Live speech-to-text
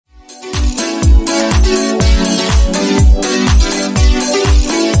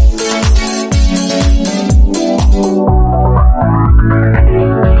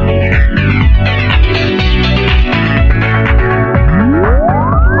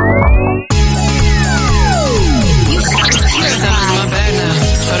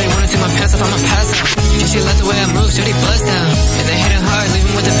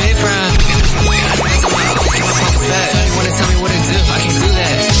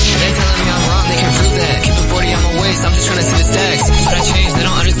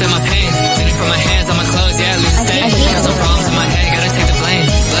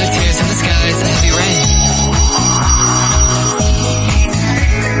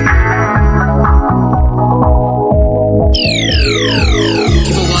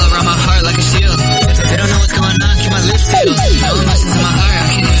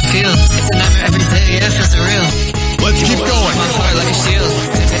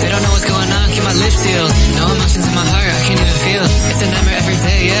lips sealed. No emotions in my heart, I can't even feel. It's a nightmare every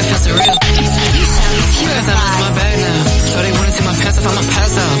day, yeah, it feels surreal. Cause I'm in my bag now. Shorty wanna take my pants off, I'ma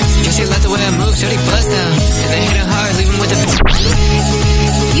pass out. Guess she like the way I move, shorty buzz down. And they hit it hard, leave 'em with the